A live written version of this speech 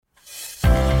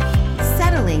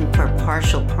for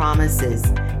partial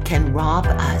promises can rob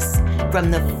us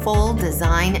from the full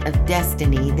design of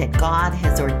destiny that God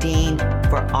has ordained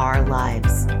for our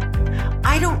lives.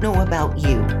 I don't know about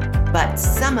you, but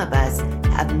some of us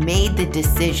have made the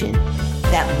decision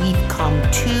that we've come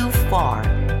too far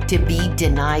to be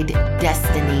denied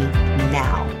destiny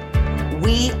now.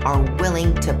 We are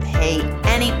willing to pay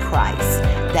any price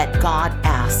that God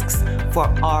asks for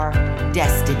our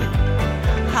destiny.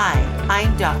 Hi,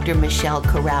 I'm Dr. Michelle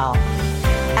Corral,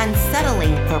 and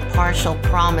settling for partial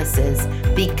promises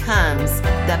becomes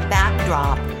the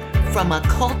backdrop from a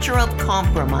culture of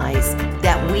compromise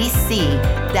that we see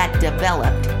that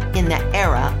developed in the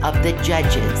era of the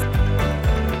Judges.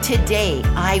 Today,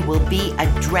 I will be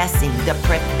addressing the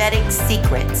prophetic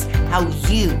secrets, how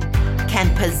you can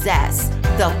possess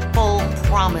the full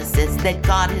promises that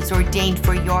God has ordained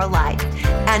for your life.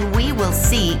 And we will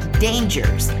see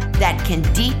dangers that can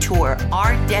detour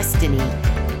our destiny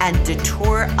and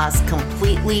detour us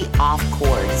completely off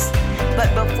course.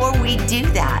 But before we do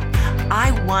that,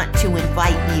 I want to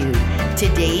invite you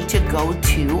today to go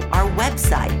to our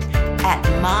website at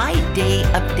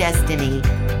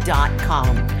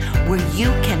mydayofdestiny.com, where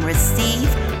you can receive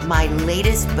my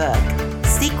latest book,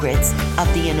 Secrets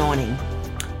of the Anointing.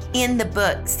 In the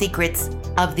book, Secrets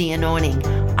of the Anointing,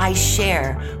 I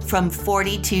share from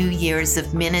 42 years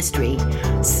of ministry,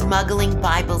 smuggling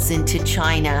Bibles into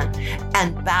China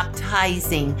and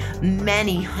baptizing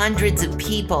many hundreds of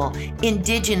people,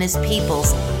 indigenous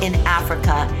peoples in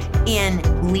Africa, in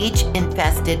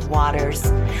leech-infested waters.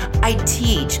 I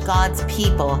teach God's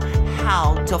people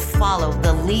how to follow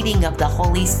the leading of the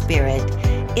Holy Spirit,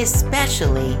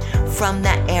 especially from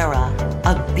the era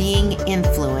of being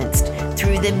influenced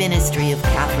through the ministry of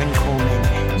Kathryn Kuhlman.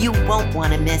 You won't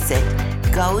want to miss it.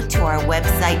 Go to our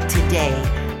website today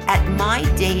at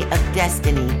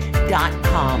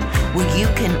mydayofdestiny.com, where you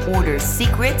can order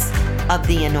Secrets of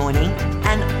the Anointing,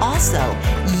 and also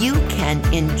you can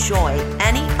enjoy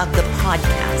any of the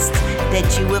podcasts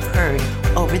that you have heard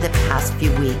over the past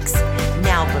few weeks.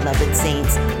 Now, beloved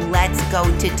saints, let's go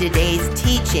to today's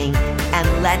teaching and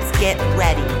let's get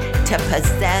ready to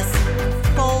possess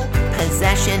full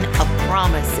possession of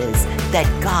promises that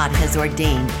God has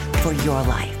ordained for your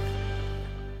life.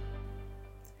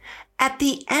 At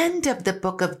the end of the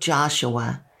book of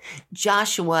Joshua,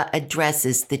 Joshua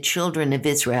addresses the children of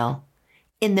Israel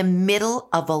in the middle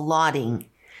of allotting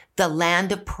the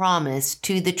land of promise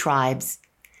to the tribes.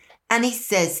 And he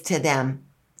says to them,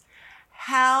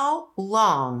 "How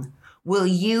long will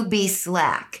you be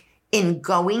slack in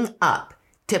going up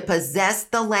to possess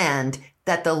the land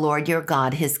that the Lord your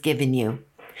God has given you?"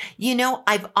 You know,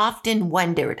 I've often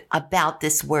wondered about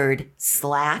this word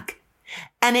slack,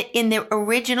 and it in the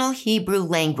original Hebrew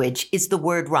language is the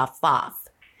word raphath.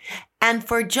 And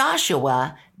for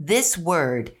Joshua, this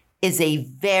word is a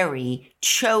very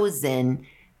chosen,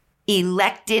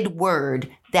 elected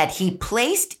word that he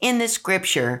placed in the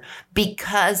scripture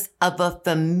because of a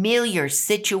familiar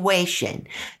situation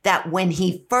that when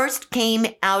he first came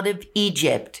out of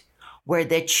Egypt, where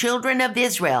the children of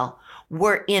Israel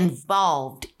were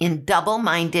involved in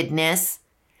double-mindedness,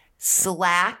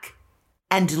 slack,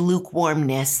 and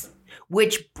lukewarmness,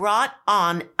 which brought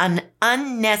on an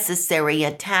unnecessary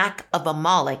attack of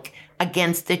Amalek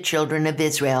against the children of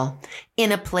Israel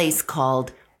in a place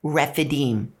called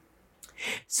Rephidim.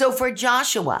 So for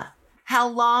Joshua, how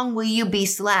long will you be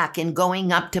slack in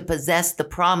going up to possess the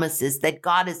promises that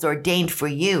God has ordained for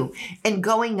you, and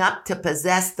going up to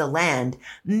possess the land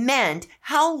meant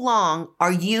how long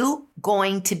are you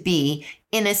going to be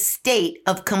in a state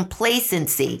of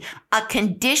complacency, a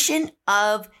condition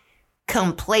of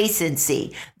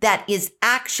complacency that is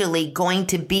actually going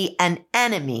to be an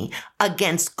enemy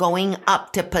against going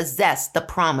up to possess the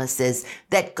promises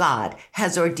that God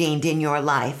has ordained in your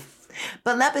life.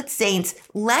 Beloved saints,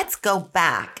 let's go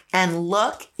back and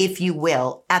look, if you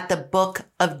will, at the book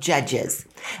of Judges.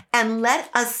 And let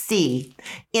us see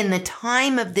in the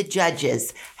time of the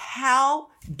Judges how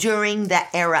during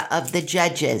the era of the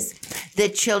Judges, the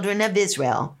children of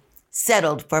Israel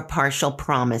settled for partial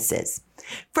promises.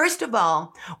 First of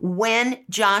all, when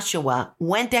Joshua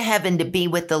went to heaven to be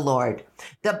with the Lord,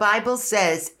 the Bible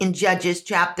says in Judges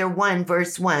chapter 1,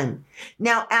 verse 1,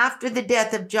 "Now after the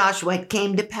death of Joshua, it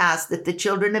came to pass that the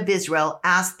children of Israel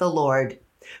asked the Lord,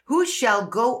 'Who shall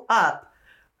go up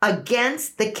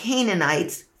against the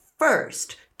Canaanites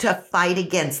first to fight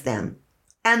against them?'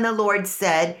 And the Lord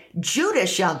said, 'Judah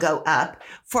shall go up,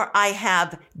 for I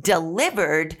have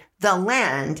delivered the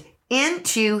land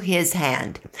into his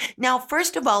hand. Now,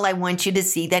 first of all, I want you to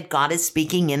see that God is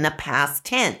speaking in the past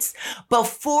tense.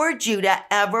 Before Judah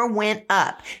ever went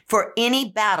up for any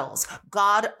battles,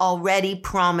 God already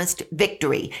promised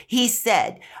victory. He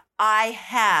said, I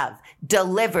have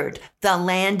delivered the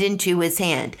land into his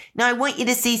hand. Now, I want you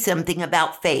to see something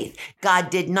about faith. God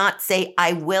did not say,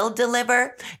 I will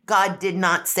deliver. God did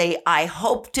not say, I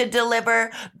hope to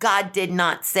deliver. God did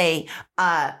not say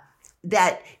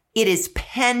that it is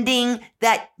pending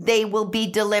that they will be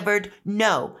delivered.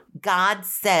 No, God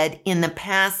said in the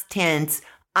past tense,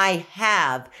 I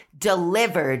have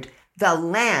delivered the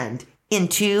land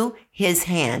into his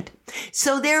hand.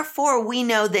 So therefore, we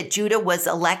know that Judah was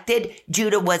selected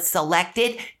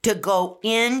to go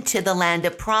into the land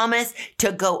of promise,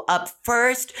 to go up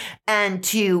first, and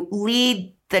to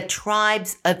lead the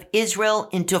tribes of Israel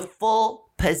into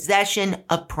full possession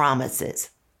of promises.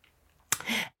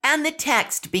 And the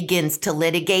text begins to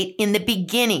litigate in the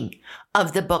beginning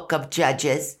of the book of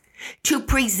Judges to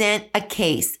present a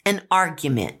case, an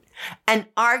argument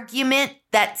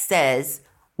that says,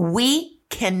 we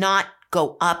cannot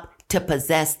go up to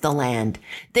possess the land.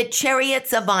 The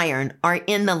chariots of iron are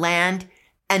in the land,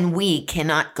 and we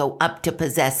cannot go up to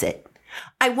possess it.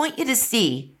 I want you to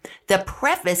see the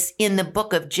preface in the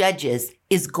book of Judges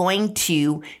is going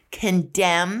to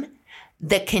condemn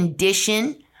the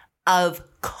condition of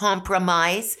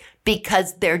compromise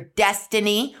because their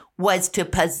destiny was to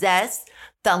possess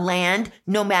the land,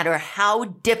 no matter how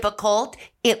difficult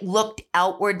it looked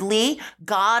outwardly.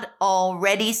 God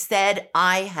already said,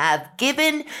 I have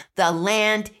given the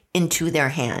land into their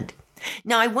hand.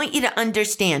 Now, I want you to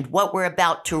understand what we're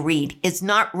about to read is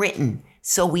not written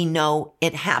so we know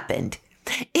it happened.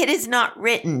 It is not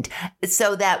written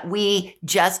so that we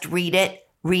just read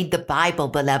the Bible,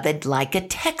 beloved, like a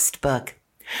textbook.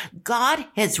 God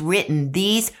has written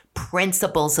these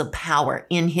principles of power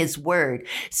in his word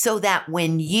so that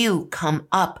when you come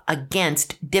up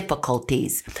against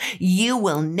difficulties, you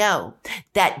will know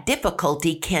that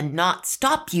difficulty cannot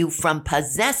stop you from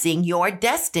possessing your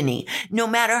destiny. No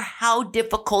matter how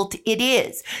difficult it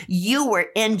is, you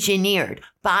were engineered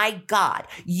by God.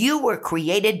 You were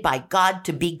created by God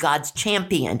to be God's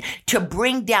champion, to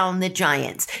bring down the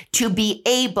giants, to be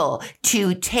able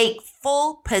to take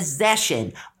full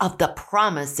possession of the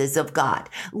promises of God.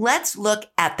 Let's look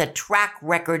at the track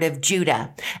record of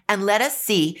Judah and let us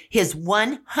see his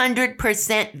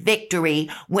 100% victory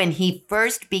when he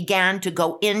first began to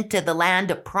go into the land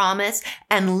of promise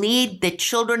and lead the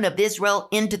children of Israel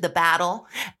into the battle.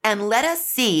 And let us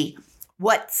see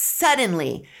what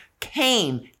suddenly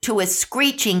came to a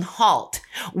screeching halt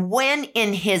when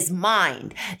in his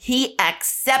mind he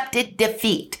accepted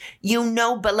defeat. You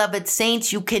know, beloved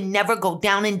saints, you can never go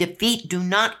down in defeat. Do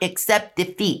not accept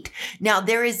defeat. Now,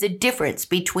 there is a difference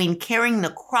between carrying the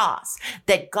cross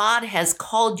that God has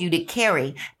called you to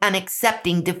carry and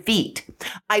accepting defeat.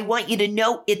 I want you to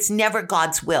know it's never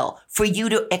God's will for you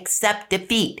to accept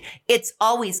defeat. It's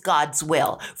always God's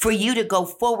will for you to go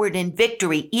forward in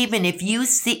victory, even if you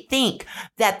think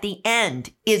that the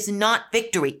end is not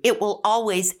victory. It will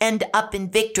always end up in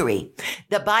victory.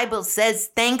 The Bible says,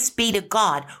 thanks be to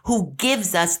God who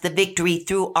gives us the victory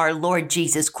through our Lord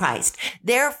Jesus Christ.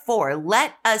 Therefore,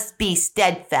 let us be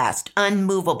steadfast,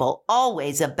 unmovable,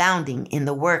 always abounding in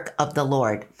the work of the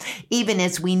Lord, even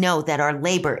as we know that our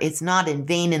labor is not in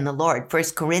vain in the Lord. 1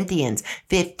 Corinthians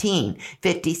 15,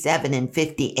 57 and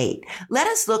 58. Let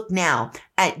us look now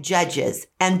at Judges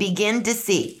and begin to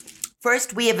see.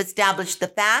 First, we have established the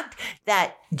fact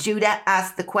that Judah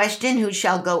asked the question, who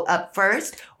shall go up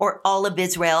first? Or all of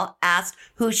Israel asked,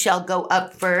 who shall go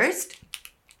up first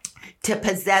to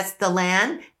possess the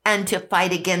land and to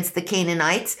fight against the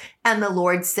Canaanites? And the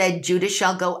Lord said, Judah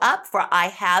shall go up, for I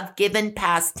have given,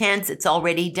 past tense. It's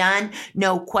already done.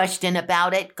 No question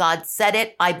about it. God said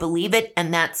it. I believe it.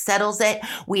 And that settles it.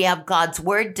 We have God's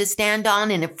word to stand on.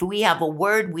 And if we have a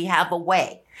word, we have a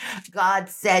way. God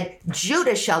said,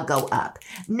 Judah shall go up.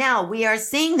 Now we are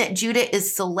seeing that Judah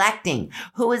is selecting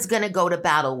who is going to go to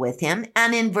battle with him.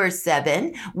 And in verse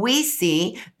 7, we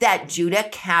see that Judah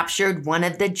captured one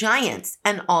of the giants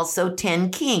and also 10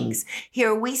 kings.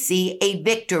 Here we see a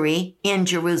victory in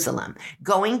Jerusalem.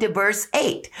 Going to verse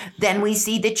 8, then we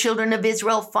see the children of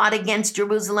Israel fought against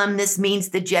Jerusalem. This means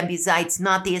the Jebusites,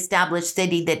 not the established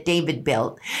city that David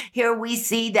built. Here we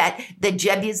see that the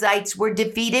Jebusites were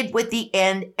defeated with the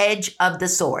end edge of the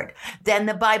sword. Then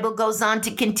the Bible goes on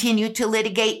to continue to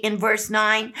litigate in verse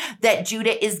 9 that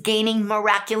Judah is gaining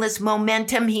miraculous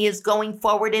momentum. He is going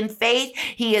forward in faith.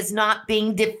 He is not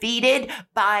being defeated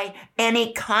by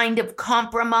any kind of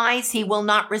compromise. He will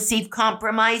not receive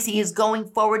compromise. He is going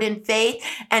forward in faith,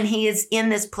 and he is in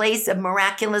this place of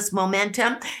miraculous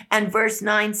momentum. And verse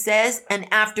 9 says,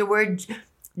 and afterward,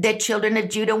 the children of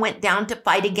Judah went down to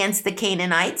fight against the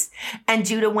Canaanites, and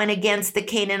Judah went against the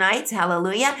Canaanites,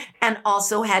 hallelujah, and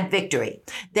also had victory.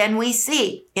 Then we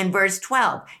see in verse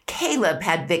 12, Caleb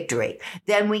had victory.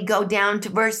 Then we go down to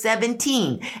verse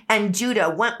 17, and Judah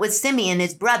went with Simeon,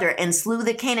 his brother, and slew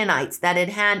the Canaanites that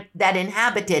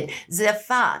inhabited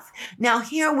Zephath. Now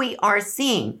here we are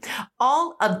seeing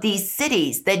all of these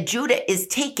cities that Judah is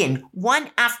taking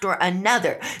one after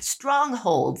another,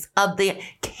 strongholds of the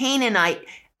Canaanite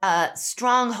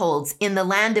strongholds in the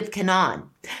land of Canaan.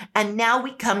 And now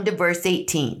we come to verse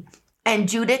 18. And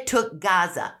Judah took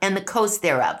Gaza and the coast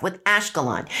thereof with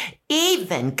Ashkelon,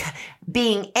 even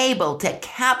being able to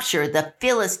capture the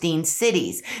Philistine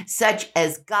cities, such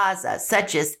as Gaza,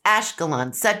 such as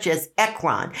Ashkelon, such as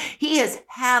Ekron. He is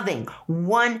having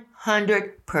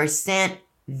 100%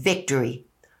 victory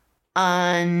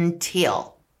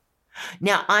until.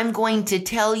 Now, I'm going to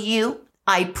tell you,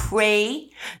 I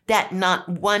pray that not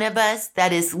one of us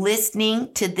that is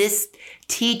listening to this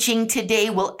teaching today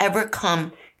will ever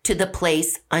come to the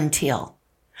place until.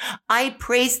 I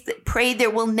pray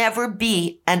there will never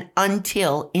be an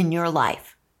until in your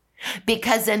life,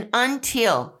 because an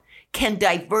until can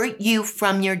divert you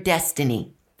from your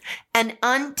destiny. An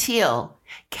until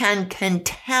can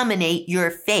contaminate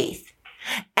your faith.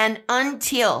 And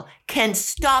until can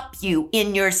stop you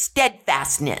in your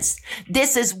steadfastness.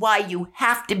 This is why you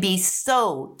have to be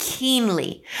so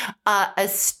keenly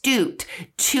astute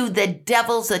to the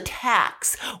devil's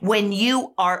attacks when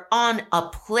you are on a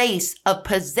place of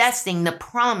possessing the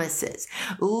promises.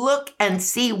 Look and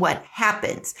see what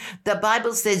happens. The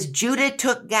Bible says Judah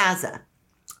took Gaza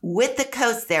with the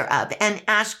coast thereof, and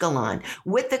Ashkelon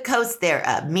with the coast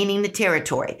thereof, meaning the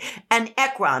territory, and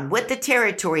Ekron with the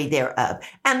territory thereof.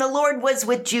 And the Lord was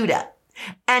with Judah,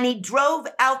 and he drove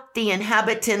out the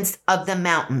inhabitants of the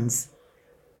mountains.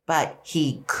 But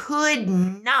he could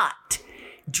not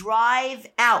drive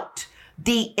out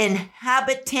the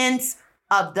inhabitants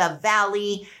of the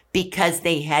valley because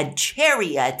they had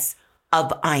chariots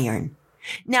of iron.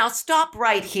 Now stop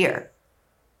right here.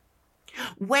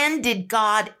 When did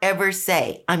God ever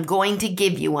say, I'm going to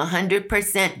give you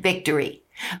 100% victory,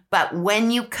 but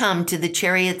when you come to the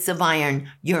chariots of iron,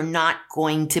 you're not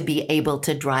going to be able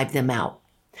to drive them out?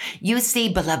 You see,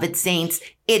 beloved saints,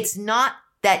 it's not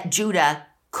that Judah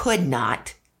could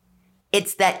not,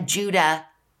 it's that Judah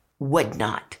would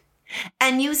not.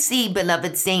 And you see,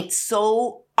 beloved saints,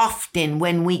 so often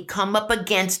when we come up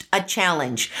against a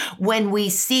challenge, when we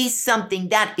see something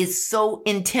that is so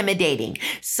intimidating,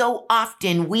 so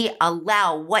often we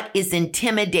allow what is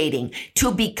intimidating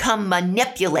to become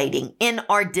manipulating in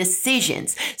our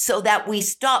decisions, so that we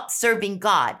stop serving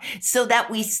God, so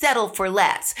that we settle for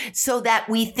less, so that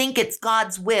we think it's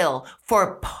God's will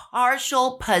for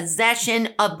partial possession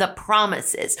of the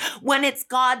promises, when it's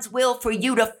God's will for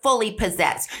you to fully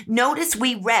possess. Notice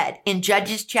we read in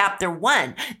Judges chapter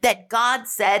 1 that God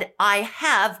said, I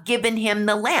have given him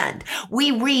the land.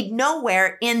 We read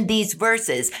nowhere in these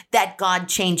verses that God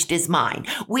changed his mind.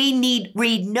 We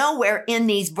read nowhere in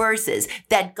these verses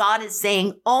that God is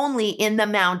saying only in the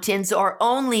mountains or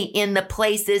only in the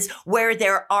places where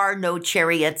there are no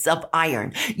chariots of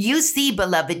iron. You see,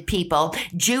 beloved people,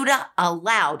 Judah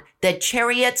allowed the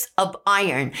chariots of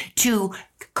iron to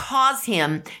cause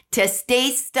him to stay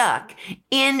stuck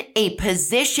in a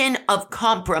position of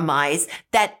compromise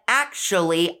that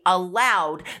actually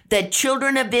allowed the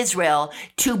children of Israel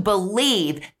to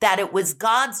believe that it was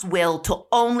God's will to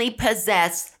only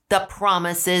possess the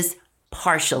promises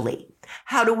partially.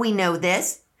 How do we know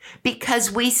this?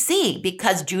 Because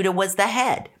Judah was the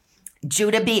head.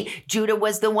 Judah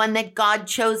was the one that God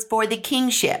chose for the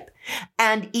kingship.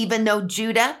 And even though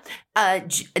David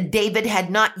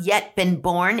had not yet been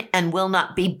born and will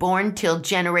not be born till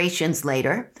generations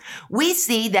later, we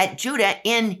see that Judah,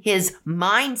 in his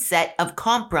mindset of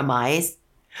compromise,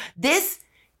 this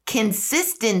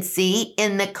consistency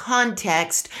in the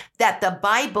context that the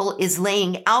Bible is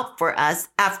laying out for us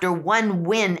after one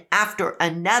win after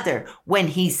another when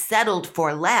he settled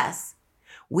for less,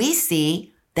 we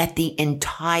see that the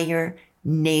entire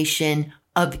nation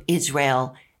of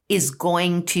Israel is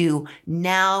going to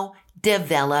now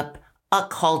develop a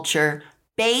culture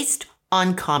based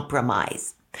on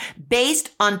compromise.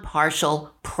 based on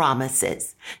partial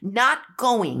promises, not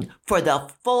going for the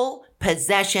full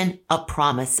possession of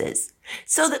promises.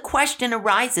 So the question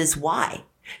arises, why?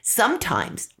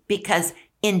 Sometimes because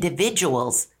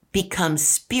individuals become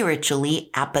spiritually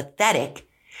apathetic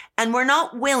and we're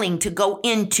not willing to go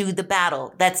into the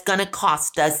battle that's going to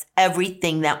cost us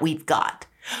everything that we've got.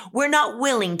 We're not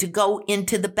willing to go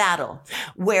into the battle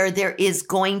where there is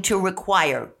going to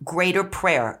require greater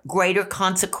prayer, greater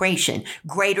consecration,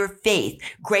 greater faith,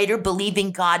 greater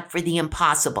believing God for the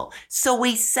impossible. So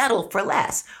we settle for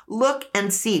less. Look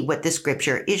and see what the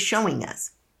scripture is showing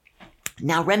us.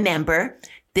 Now remember,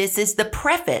 this is the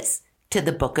preface to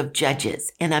the book of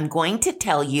Judges, and I'm going to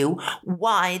tell you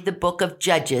why the book of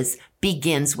Judges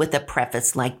begins with a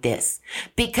preface like this.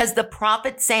 Because the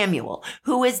prophet Samuel,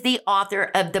 who is the author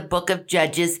of the book of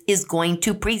Judges, is going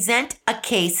to present a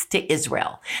case to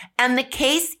Israel. And the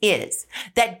case is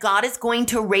that God is going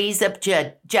to raise up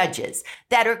judges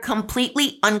that are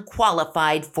completely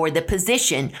unqualified for the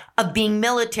position of being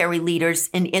military leaders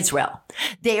in Israel.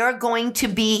 They are going to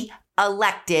be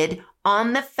elected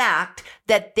on the fact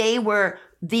that they were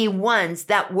the ones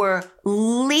that were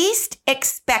least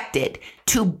expected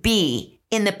to be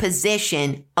in the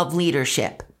position of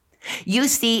leadership. You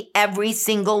see, every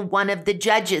single one of the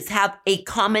judges have a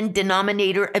common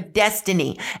denominator of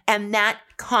destiny, and that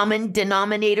common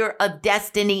denominator of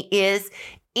destiny is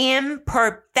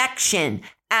imperfection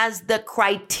as the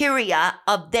criteria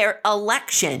of their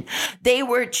election. They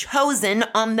were chosen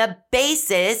on the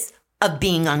basis of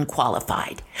being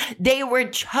unqualified. They were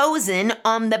chosen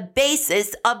on the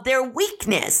basis of their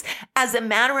weakness. As a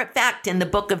matter of fact, in the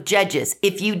book of Judges,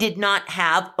 if you did not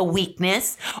have a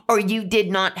weakness or you did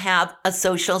not have a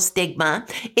social stigma,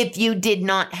 if you did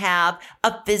not have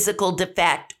a physical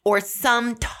defect or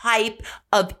some type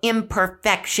of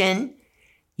imperfection,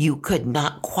 you could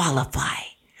not qualify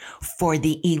for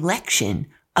the election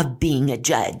of being a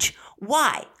judge.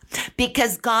 Why?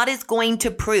 Because God is going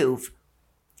to prove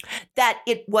that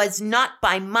it was not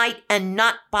by might and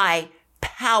not by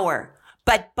power,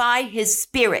 but by his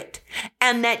spirit,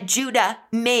 and that Judah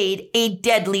made a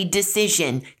deadly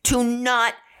decision to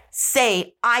not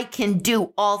say, I can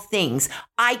do all things.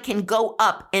 I can go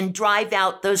up and drive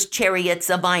out those chariots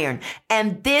of iron.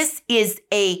 And this is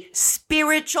a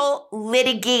spiritual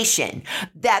litigation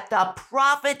that the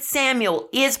prophet Samuel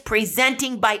is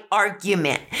presenting by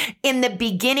argument in the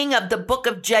beginning of the book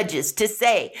of Judges to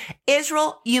say,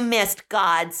 Israel, you missed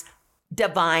God's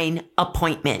divine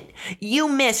appointment. You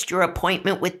missed your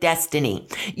appointment with destiny.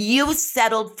 You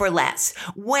settled for less.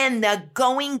 When the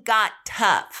going got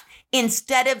tough,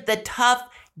 instead of the tough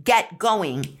get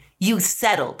going, you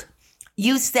settled.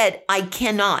 You said, I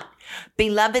cannot.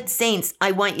 Beloved saints,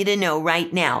 I want you to know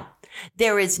right now,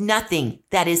 there is nothing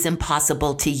that is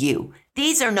impossible to you.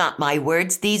 These are not my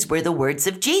words. These were the words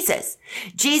of Jesus.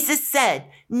 Jesus said,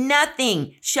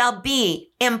 nothing shall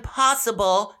be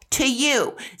impossible to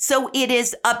you. So it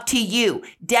is up to you.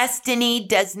 Destiny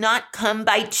does not come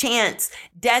by chance.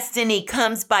 Destiny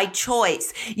comes by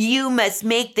choice. You must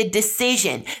make the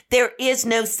decision. There is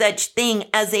no such thing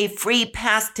as a free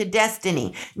pass to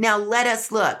destiny. Now let us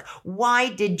look. Why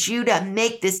did Judah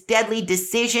make this deadly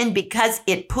decision? Because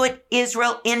it put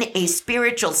Israel in a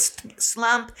spiritual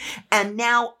slump, and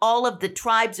now all of the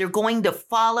tribes are going to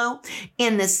follow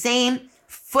in the same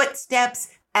footsteps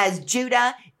as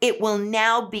Judah. It will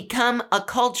now become a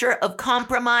culture of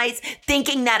compromise,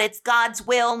 thinking that it's God's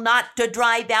will not to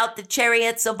drive out the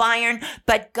chariots of iron,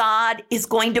 but God is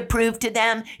going to prove to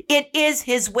them it is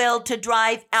his will to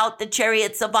drive out the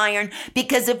chariots of iron,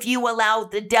 because if you allow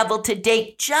the devil to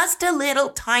take just a little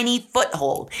tiny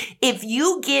foothold, if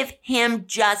you give him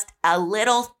just a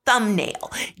little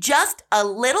thumbnail, just a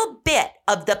little bit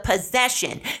of the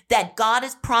possession that God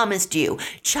has promised you,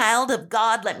 child of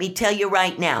God, let me tell you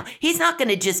right now, he's not going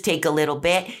to just take a little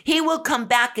bit. He will come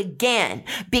back again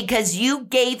because you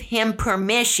gave him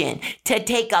permission to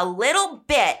take a little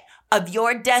bit of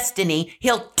your destiny.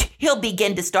 He'll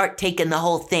begin to start taking the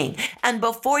whole thing. And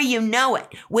before you know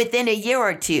it, within a year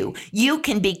or two, you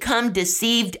can become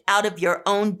deceived out of your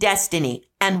own destiny.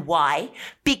 And why?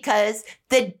 Because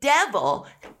the devil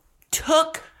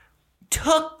took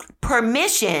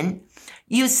permission.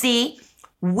 You see,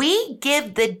 we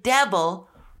give the devil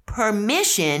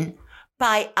permission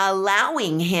by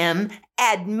allowing him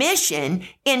admission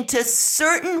into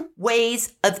certain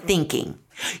ways of thinking.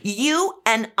 You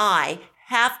and I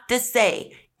have to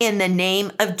say, in the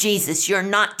name of Jesus, you're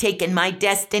not taking my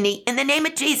destiny. In the name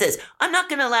of Jesus, I'm not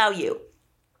going to allow you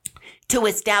to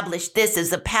establish this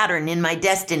as a pattern in my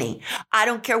destiny. I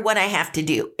don't care what I have to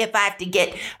do. If I have to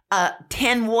get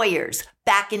 10 warriors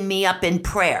backing me up in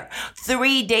prayer,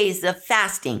 3 days of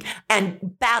fasting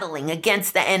and battling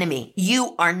against the enemy,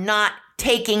 you are not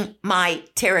taking my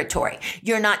territory.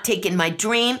 You're not taking my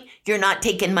dream. You're not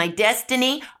taking my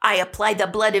destiny. I apply the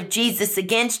blood of Jesus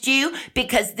against you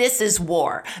because this is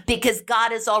war, because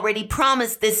God has already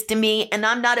promised this to me and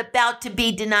I'm not about to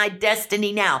be denied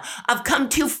destiny now. I've come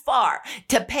too far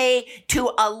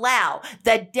to allow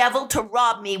the devil to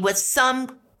rob me with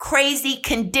some crazy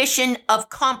condition of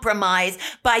compromise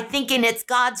by thinking it's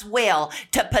God's will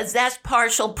to possess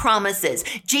partial promises.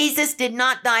 Jesus did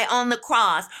not die on the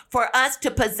cross for us to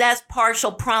possess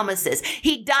partial promises.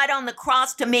 He died on the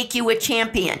cross to make you a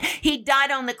champion. He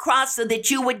died on the cross so that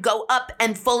you would go up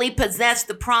and fully possess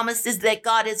the promises that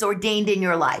God has ordained in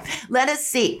your life. Let us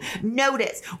see.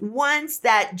 Notice, once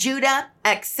that Judah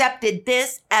accepted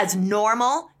this as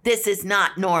normal, this is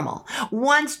not normal.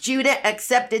 Once Judah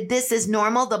accepted this as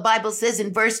normal, the Bible says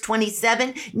in verse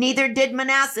 27, neither did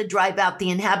Manasseh drive out the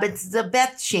inhabitants of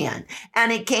Bethshan.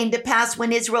 And it came to pass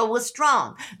when Israel was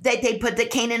strong that they put the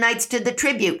Canaanites to the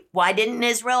tribute. Why didn't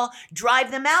Israel drive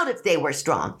them out if they were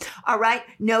strong? All right.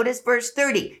 Notice verse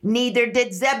 30. Neither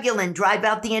did Zebulun drive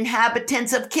out the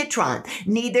inhabitants of Kitron.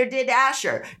 Neither did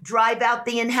Asher drive out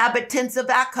the inhabitants of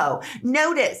Akko.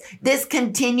 Notice this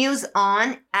continues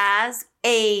on as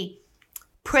a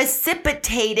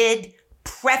precipitated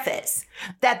preface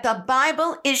that the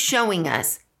Bible is showing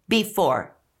us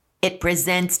before it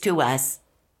presents to us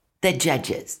the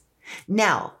judges.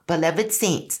 Now, beloved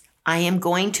saints, I am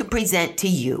going to present to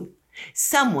you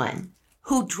someone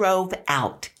who drove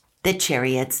out the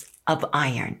chariots of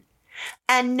iron.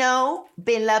 And no,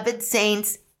 beloved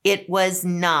saints, it was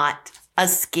not a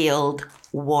skilled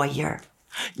warrior.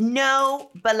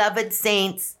 No, beloved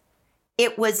saints,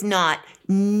 it was not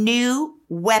new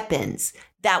weapons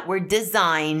that were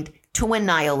designed to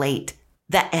annihilate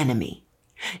the enemy.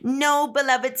 No,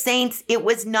 beloved saints, it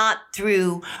was not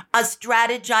through a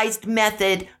strategized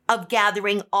method of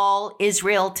gathering all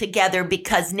Israel together,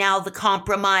 because now the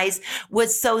compromise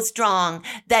was so strong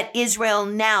that Israel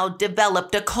now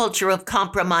developed a culture of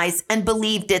compromise and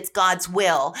believed it's God's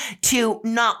will to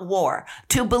not war,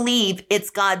 to believe it's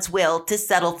God's will to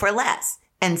settle for less.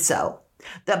 And so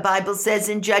the Bible says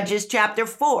in Judges chapter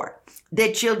 4,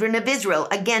 the children of Israel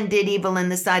again did evil in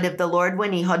the sight of the Lord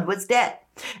when Ehud was dead.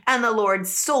 And the Lord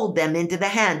sold them into the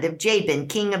hand of Jabin,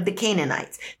 king of the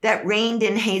Canaanites, that reigned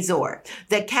in Hazor.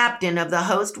 The captain of the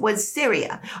host was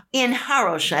Syria, in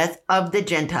Harosheth of the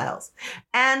Gentiles.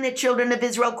 And the children of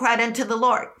Israel cried unto the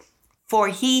Lord, for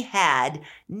he had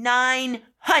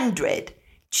 900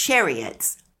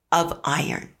 chariots of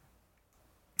iron.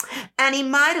 And he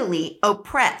mightily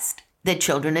oppressed the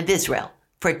children of Israel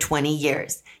for 20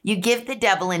 years. You give the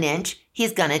devil an inch,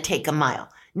 he's going to take a mile.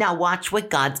 Now watch what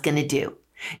God's going to do.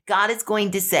 God is going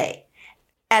to say,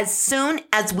 as soon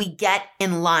as we get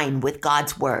in line with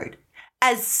God's word,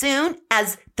 as soon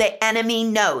as the enemy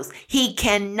knows he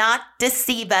cannot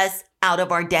deceive us out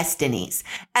of our destinies,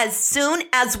 as soon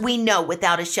as we know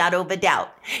without a shadow of a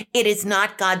doubt, it is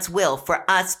not God's will for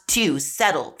us to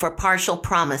settle for partial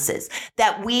promises,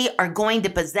 that we are going to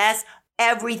possess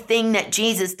everything that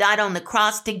Jesus died on the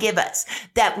cross to give us,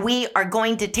 that we are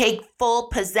going to take full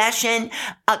possession,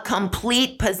 a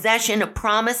complete possession of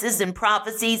promises and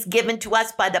prophecies given to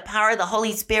us by the power of the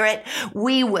Holy Spirit.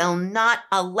 We will not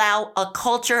allow a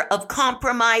culture of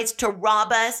compromise to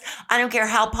rob us. I don't care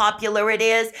how popular it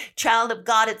is. Child of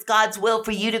God, it's God's will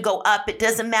for you to go up. It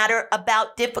doesn't matter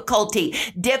about difficulty.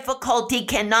 Difficulty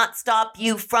cannot stop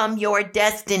you from your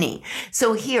destiny.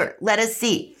 So here, let us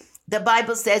see. The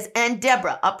Bible says, and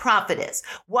Deborah, a prophetess,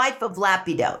 wife of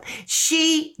Lapidot,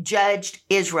 she judged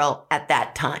Israel at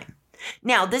that time.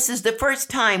 Now, this is the first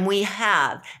time we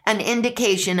have an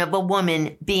indication of a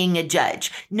woman being a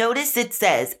judge. Notice it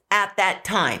says at that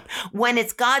time. When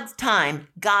it's God's time,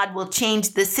 God will change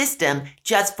the system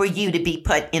just for you to be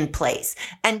put in place.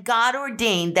 And God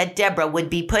ordained that Deborah would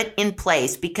be put in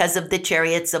place because of the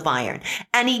chariots of iron.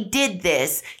 And he did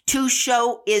this to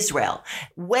show Israel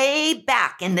way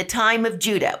back in the time of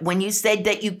Judah, when you said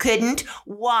that you couldn't,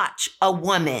 watch a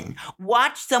woman,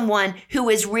 watch someone who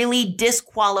is really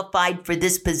disqualified for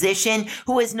this position,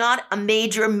 who is not a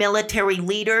major military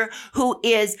leader, who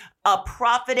is a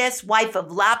prophetess, wife of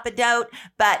Lapidote,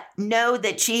 but know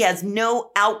that she has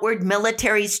no outward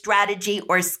military strategy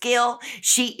or skill.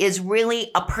 She is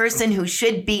really a person who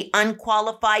should be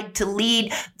unqualified to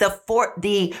lead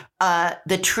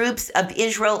the troops of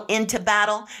Israel into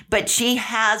battle, but she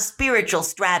has spiritual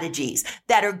strategies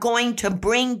that are going to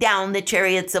bring down the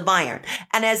chariots of iron.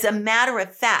 And as a matter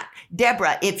of fact,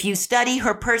 Deborah, if you study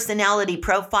her personality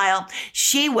profile,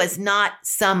 she was not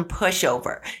some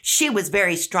pushover. She was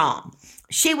very strong.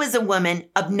 She was a woman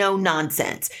of no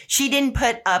nonsense. She didn't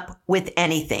put up with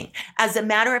anything. As a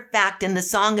matter of fact, in the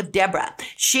Song of Deborah,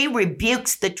 she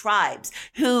rebukes the tribes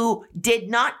who did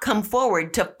not come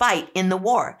forward to fight in the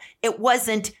war. It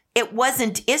wasn't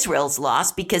Israel's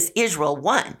loss because Israel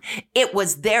won. It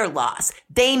was their loss.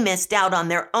 They missed out on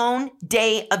their own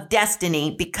day of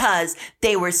destiny because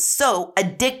they were so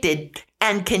addicted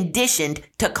and conditioned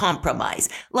to compromise.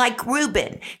 Like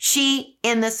Reuben, she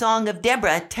in the Song of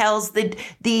Deborah tells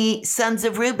the sons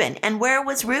of Reuben. And where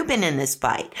was Reuben in this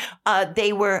fight?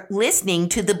 They were listening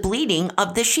to the bleating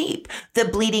of the sheep. The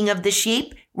bleating of the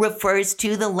sheep refers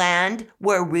to the land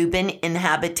where Reuben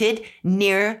inhabited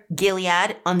near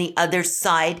Gilead on the other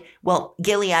side. Well,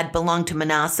 Gilead belonged to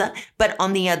Manasseh, but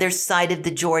on the other side of the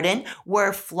Jordan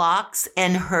where flocks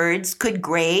and herds could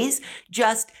graze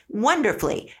just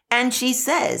wonderfully. And she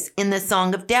says in the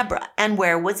Song of Deborah, and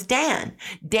where was Dan?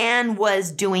 Dan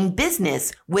was doing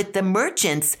business with the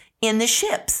merchants in the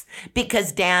ships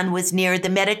because Dan was near the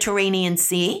Mediterranean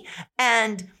Sea,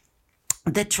 and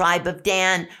the tribe of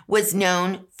Dan was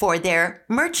known for their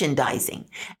merchandising.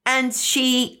 And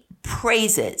she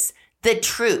praises the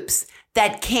troops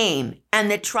that came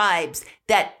and the tribes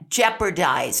that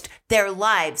jeopardized their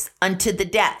lives unto the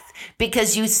death.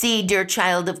 Because you see, dear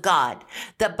child of God,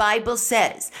 the Bible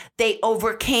says they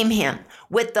overcame him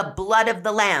with the blood of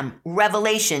the Lamb.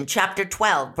 Revelation chapter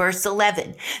 12, verse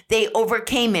 11. They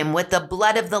overcame him with the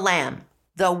blood of the Lamb,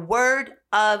 the word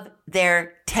of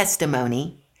their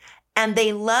testimony, and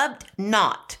they loved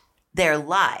not their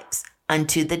lives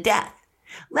unto the death.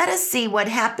 Let us see what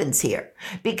happens here.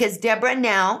 Because Deborah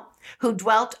now, who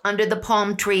dwelt under the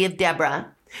palm tree of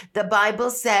Deborah, the Bible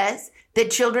says the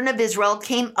children of Israel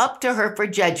came up to her for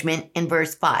judgment in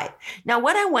verse 5. Now,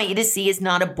 what I want you to see is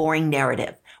not a boring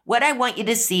narrative. What I want you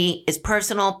to see is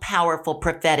personal, powerful,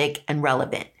 prophetic, and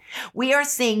relevant. We are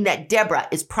seeing that Deborah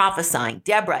is prophesying.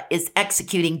 Deborah is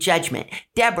executing judgment.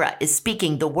 Deborah is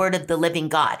speaking the word of the living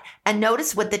God. And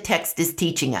notice what the text is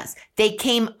teaching us. They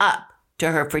came up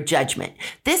to her for judgment.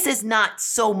 This is not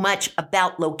so much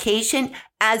about location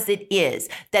as it is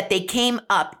that they came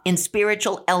up in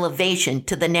spiritual elevation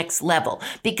to the next level.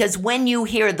 Because when you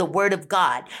hear the word of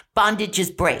God,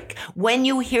 bondages break. When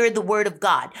you hear the word of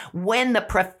God, when the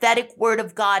prophetic word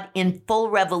of God in full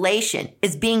revelation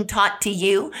is being taught to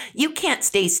you, you can't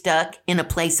stay stuck in a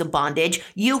place of bondage.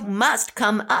 You must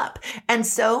come up. And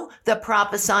so the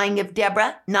prophesying of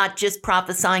Deborah, not just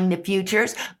prophesying the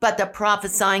futures, but the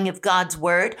prophesying of God's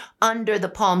word under the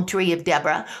palm tree of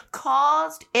Deborah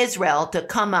caused Israel to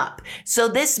come up. So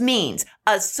this means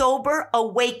a sober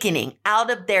awakening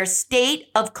out of their state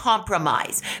of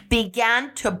compromise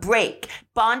began to break.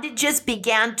 Bondages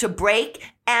began to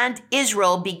break, and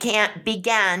Israel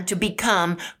began to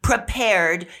become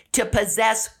prepared to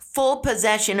possess full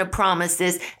possession of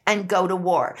promises and go to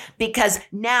war, because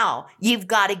now you've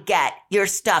got to get your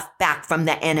stuff back from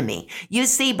the enemy. You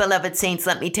see, beloved saints,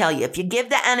 let me tell you, if you give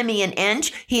the enemy an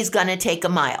inch, he's going to take a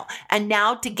mile. And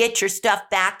now to get your stuff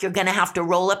back, you're going to have to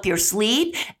roll up your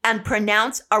sleeve and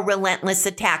pronounce a relentless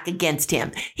attack against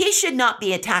him. He should not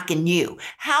be attacking you.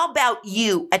 How about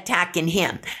you attacking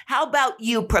him? How about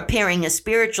you preparing a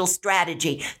spiritual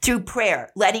strategy through prayer,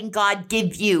 letting God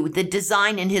give you the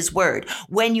design in his word?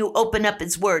 When you open up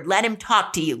his word, let him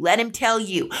talk to you. Let him tell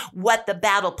you what the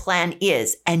battle plan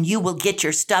is, and you will get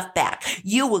your stuff back.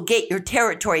 You will get your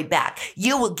territory back.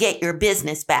 You will get your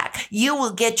business back. You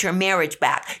will get your marriage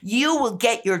back. You will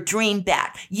get your dream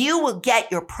back. You will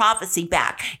get your prophecy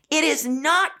back. It is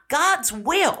not God's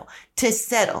will to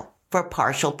settle for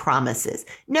partial promises.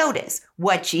 Notice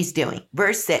what she's doing.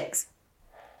 Verse 6.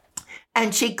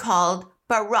 And she called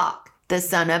Barak, the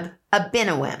son of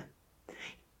Abinoam,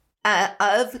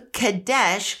 of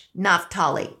Kadesh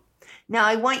Naphtali. Now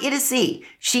I want you to see,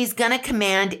 she's going to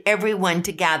command everyone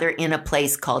to gather in a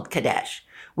place called Kadesh.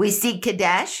 We see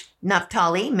Kadesh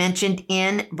Naphtali mentioned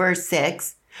in verse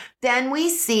 6. Then we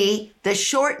see the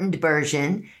shortened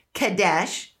version,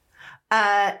 Kadesh,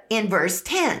 in verse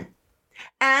 10.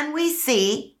 And we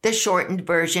see the shortened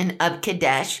version of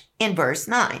Kadesh in verse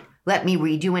 9. Let me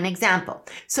read you an example.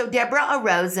 So Deborah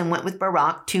arose and went with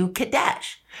Barak to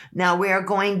Kadesh. Now we are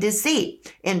going to see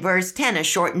in verse 10 a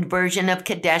shortened version of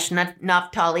Kadesh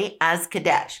Naphtali as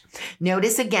Kadesh.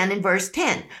 Notice again in verse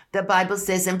 10, the Bible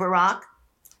says in Barak,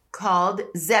 called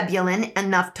Zebulun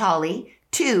and Naphtali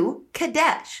to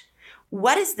Kadesh.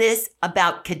 What is this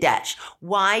about Kadesh?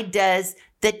 Why does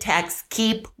the text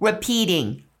keep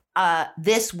repeating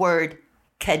this word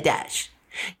Kadesh?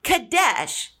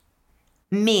 Kadesh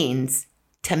means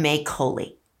to make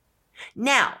holy.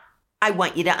 Now, I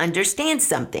want you to understand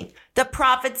something. The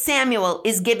prophet Samuel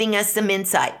is giving us some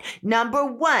insight. Number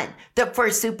one, the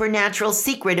first supernatural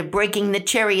secret of breaking the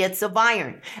chariots of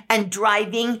iron and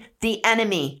driving the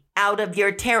enemy out of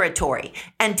your territory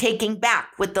and taking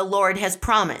back what the Lord has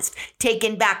promised,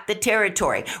 taking back the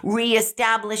territory,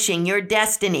 reestablishing your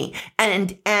destiny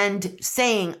and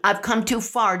saying, I've come too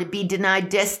far to be denied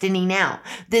destiny now.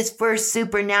 This first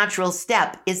supernatural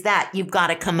step is that you've got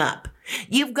to come up.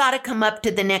 You've got to come up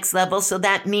to the next level. So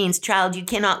that means, child, you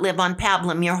cannot live on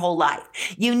pablum your whole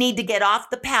life. You need to get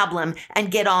off the pablum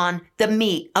and get on the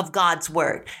meat of God's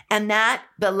word. And that,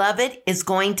 beloved, is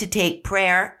going to take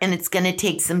prayer and it's going to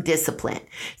take some discipline.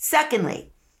 Secondly,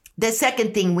 the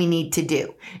second thing we need to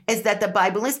do is that the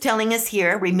Bible is telling us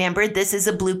here, remember, this is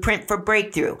a blueprint for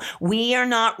breakthrough. We are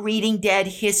not reading dead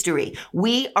history.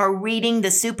 We are reading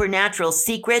the supernatural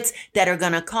secrets that are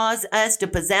going to cause us to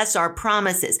possess our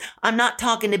promises. I'm not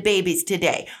talking to babies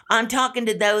today. I'm talking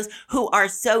to those who are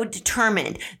so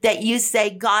determined that you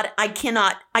say, God, I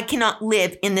cannot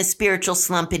live in the spiritual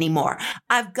slump anymore.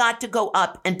 I've got to go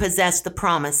up and possess the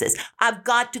promises. I've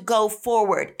got to go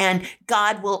forward and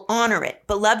God will honor it.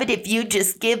 Beloved, if you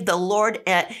just give the Lord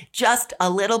just a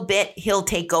little bit, he'll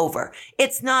take over.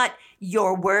 It's not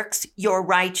your works, your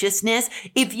righteousness.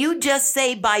 If you just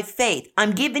say by faith,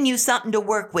 I'm giving you something to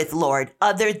work with, Lord,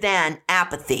 other than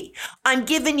apathy. I'm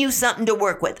giving you something to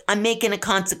work with. I'm making a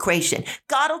consecration.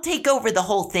 God will take over the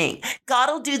whole thing. God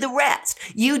will do the rest.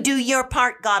 You do your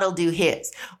part, God will do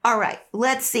his. All right,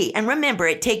 let's see. And remember,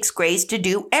 it takes grace to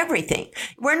do everything.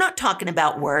 We're not talking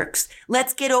about works.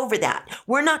 Let's get over that.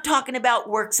 We're not talking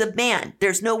about works of man.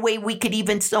 There's no way we could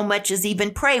even so much as even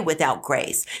pray without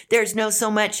grace.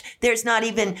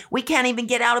 We can't even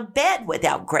get out of bed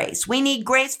without grace. We need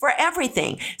grace for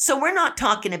everything. So we're not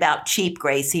talking about cheap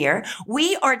grace here.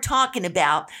 We are talking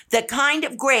about the kind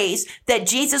of grace that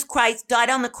Jesus Christ died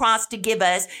on the cross to give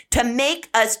us, to make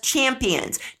us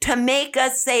champions, to make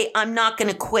us say, I'm not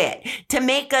going to quit, to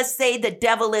make us say the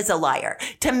devil is a liar,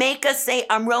 to make us say,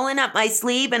 I'm rolling up my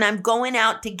sleeve and I'm going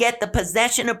out to get the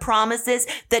possession of promises.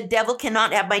 The devil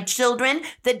cannot have my children.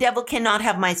 The devil cannot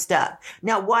have my stuff.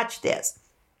 Now watch this.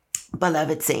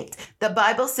 Beloved saints, the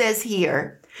Bible says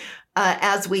here,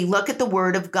 as we look at the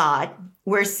word of God,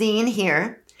 we're seeing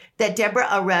here that Deborah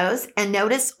arose, and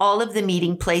notice all of the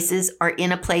meeting places are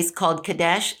in a place called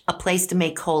Kadesh, a place to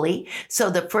make holy. So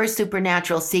the first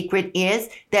supernatural secret is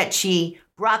that she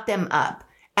brought them up.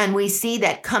 And we see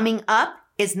that coming up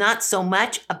is not so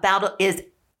much about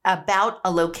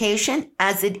a location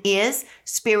as it is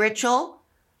spiritual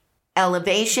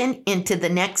elevation into the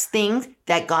next thing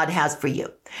that God has for you.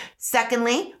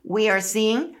 Secondly, we are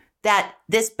seeing that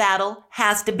this battle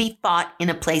has to be fought in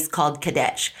a place called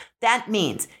Kadesh. That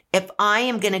means if I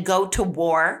am going to go to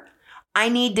war, I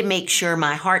need to make sure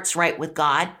my heart's right with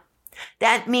God.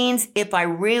 That means if I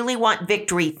really want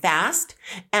victory fast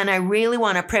and I really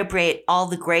want to appropriate all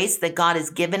the grace that God has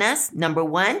given us, number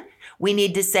one, we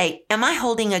need to say, am I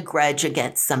holding a grudge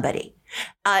against somebody?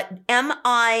 Am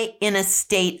I in a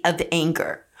state of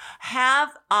anger?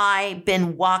 Have I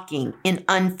been walking in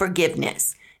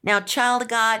unforgiveness? Now, child of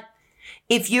God,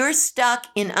 if you're stuck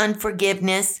in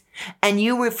unforgiveness and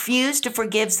you refuse to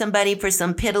forgive somebody for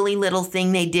some piddly little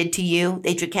thing they did to you,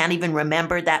 that you can't even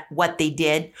remember what they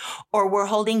did, or we're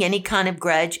holding any kind of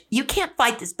grudge, you can't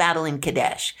fight this battle in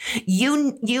Kadesh.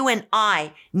 You and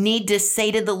I need to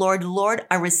say to the Lord, Lord,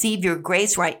 I receive your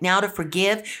grace right now to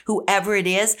forgive whoever it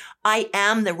is. I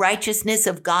am the righteousness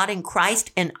of God in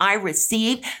Christ, and I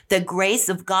receive the grace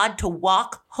of God to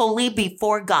walk holy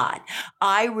before God.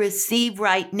 I receive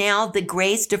right now the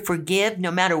grace to forgive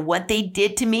no matter what they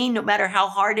did to me, no matter how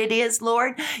hard it is,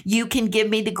 Lord. You can give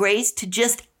me the grace to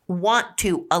just want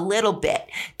to a little bit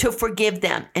to forgive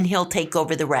them, and he'll take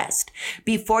over the rest.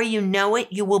 Before you know it,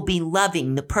 you will be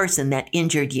loving the person that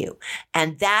injured you.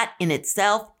 And that in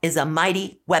itself is a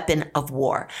mighty weapon of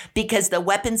war, because the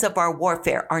weapons of our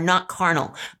warfare are not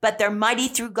carnal, but they're mighty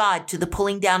through God to the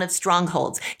pulling down of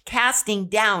strongholds, casting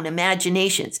down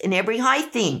imaginations and every high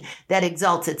thing that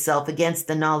exalts itself against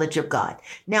the knowledge of God.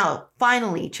 Now,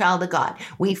 finally, child of God,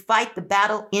 we fight the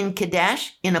battle in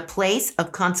Kadesh in a place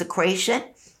of consecration.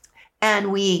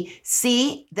 And we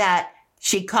see that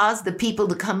She caused the people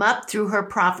to come up through her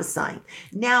prophesying.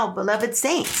 Now, beloved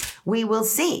saints, we will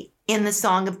see in the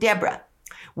Song of Deborah,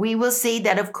 we will see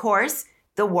that, of course,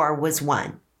 the war was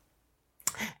won.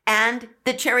 And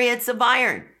the chariots of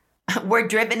iron were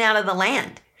driven out of the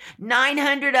land.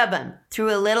 900 of them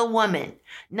through a little woman.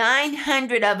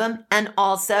 900 of them, and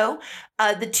also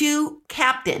the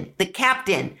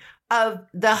captain of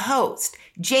the host,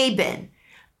 Jabin,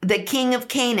 the king of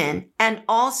Canaan, and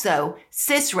also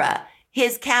Sisera,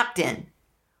 his captain,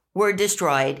 were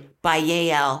destroyed by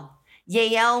Yael.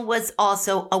 Yael was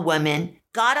also a woman.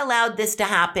 God allowed this to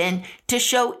happen to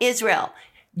show Israel,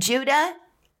 Judah,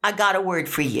 I got a word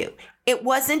for you. It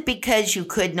wasn't because you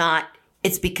could not,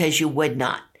 it's because you would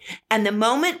not. And the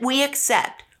moment we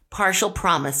accept partial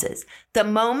promises, the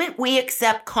moment we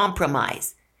accept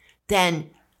compromise,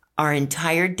 then our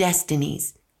entire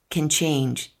destinies can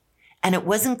change. And it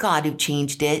wasn't God who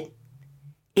changed it.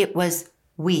 It was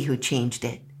we who changed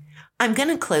it. I'm going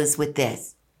to close with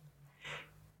this.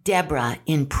 Deborah,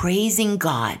 in praising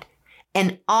God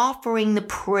and offering the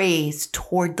praise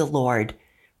toward the Lord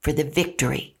for the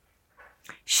victory,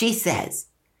 she says,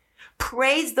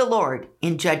 praise the Lord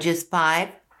in Judges 5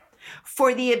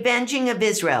 for the avenging of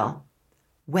Israel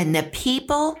when the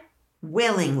people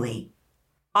willingly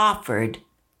offered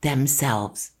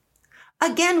themselves.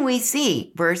 Again, we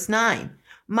see verse 9,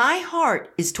 my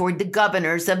heart is toward the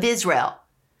governors of Israel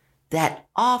that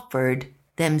offered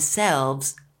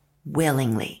themselves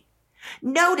willingly.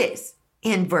 Notice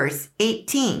in verse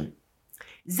 18,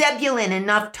 Zebulun and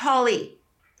Naphtali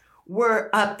were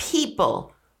a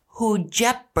people who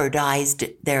jeopardized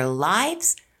their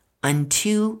lives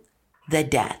unto the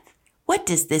death. What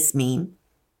does this mean?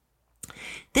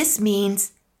 This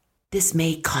means this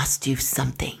may cost you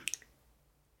something.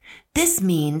 This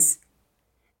means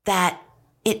that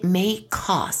it may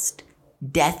cost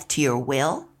death to your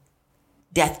will,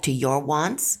 death to your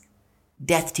wants,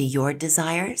 death to your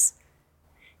desires,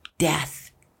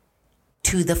 death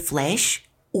to the flesh,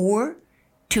 or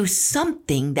to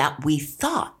something that we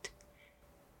thought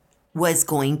was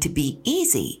going to be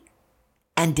easy,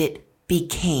 and it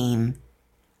became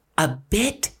a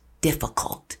bit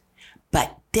difficult.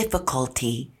 But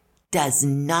difficulty does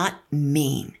not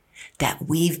mean that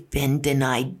we've been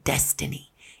denied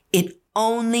destiny. It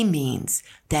only means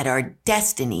that our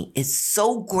destiny is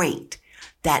so great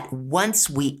that once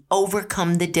we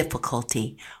overcome the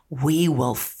difficulty, we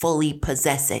will fully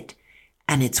possess it,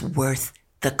 and it's worth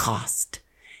the cost.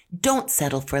 Don't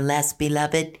settle for less,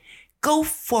 beloved. Go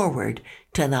forward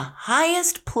to the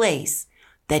highest place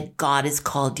that God has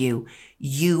called you.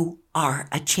 You are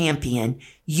a champion.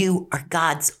 You are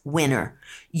God's winner.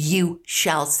 You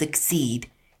shall succeed.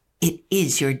 It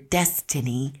is your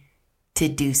destiny to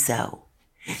do so.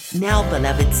 Now,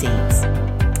 beloved saints,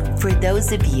 for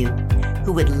those of you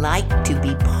who would like to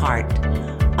be part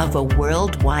of a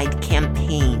worldwide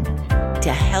campaign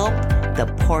to help the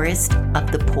poorest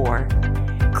of the poor,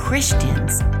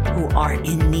 Christians who are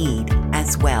in need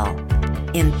as well,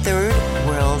 in third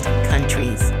world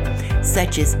countries,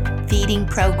 such as feeding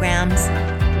programs,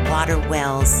 water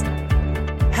wells,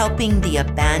 helping the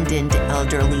abandoned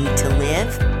elderly to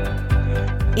live,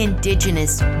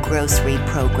 indigenous grocery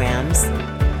programs,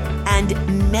 and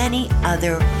many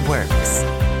other works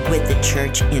with the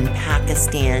church in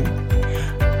Pakistan,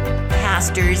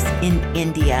 pastors in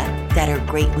India that are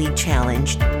greatly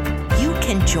challenged. You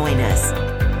can join us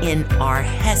in our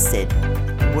Hesed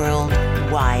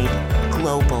worldwide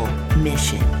global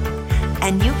mission.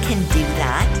 And you can do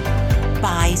that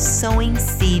by sowing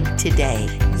seed today.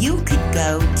 You could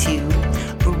go to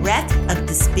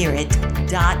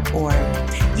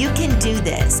breathofthespirit.org. You can do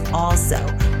this also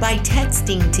by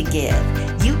texting to give.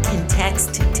 You can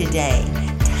text today.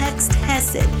 Text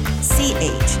Hesed,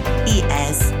 C-H-E-S-E-D,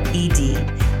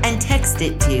 and text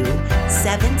it to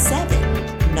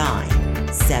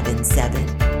 77977.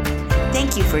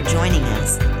 Thank you for joining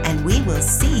us, and we will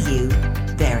see you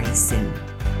very soon.